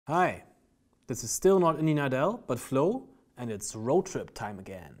Hi, this is still not Indy Nadell, but Flo, and it's road trip time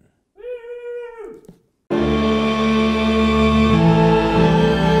again.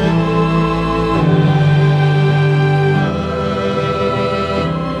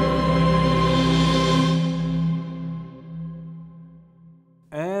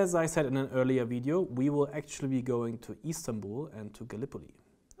 As I said in an earlier video, we will actually be going to Istanbul and to Gallipoli.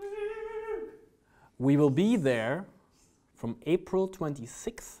 We will be there from April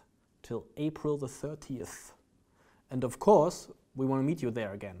 26th till April the 30th. And of course, we want to meet you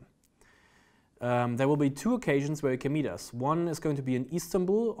there again. There will be two occasions where you can meet us. One is going to be in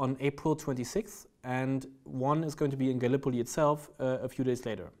Istanbul on April 26th, and one is going to be in Gallipoli itself a few days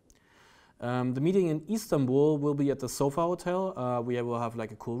later. The meeting in Istanbul will be at the Sofa Hotel. We will have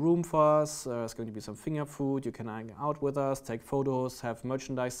like a cool room for us. There's going to be some finger food. You can hang out with us, take photos, have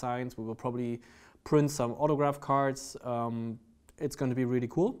merchandise signs. We will probably print some autograph cards. It's going to be really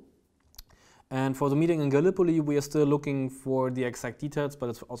cool. And for the meeting in Gallipoli, we are still looking for the exact details, but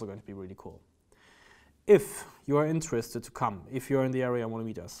it's also going to be really cool. If you are interested to come, if you're in the area and want to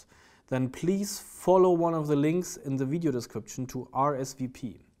meet us, then please follow one of the links in the video description to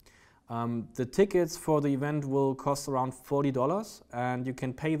RSVP. The tickets for the event will cost around $40, and you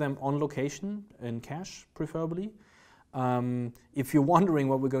can pay them on location, in cash preferably. If you're wondering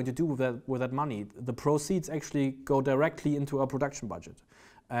what we're going to do with that money, the proceeds actually go directly into our production budget.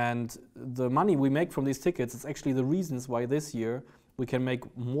 And the money we make from these tickets is actually the reasons why this year we can make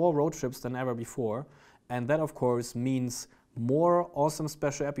more road trips than ever before. And that, of course, means more awesome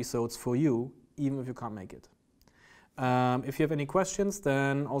special episodes for you, even if you can't make it. If you have any questions,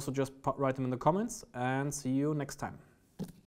 then also just write them in the comments, and see you next time.